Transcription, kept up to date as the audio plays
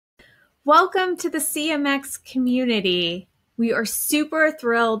Welcome to the CMX community. We are super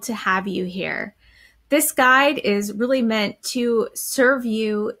thrilled to have you here. This guide is really meant to serve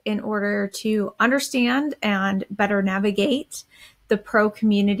you in order to understand and better navigate the pro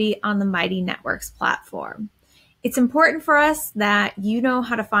community on the Mighty Networks platform. It's important for us that you know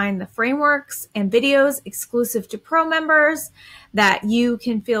how to find the frameworks and videos exclusive to pro members, that you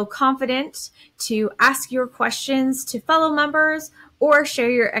can feel confident to ask your questions to fellow members or share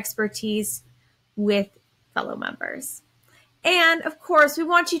your expertise with fellow members. And of course, we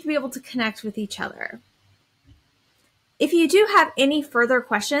want you to be able to connect with each other. If you do have any further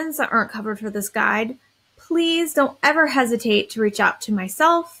questions that aren't covered for this guide, please don't ever hesitate to reach out to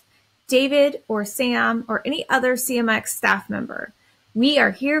myself, David, or Sam, or any other CMX staff member. We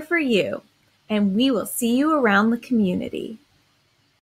are here for you, and we will see you around the community.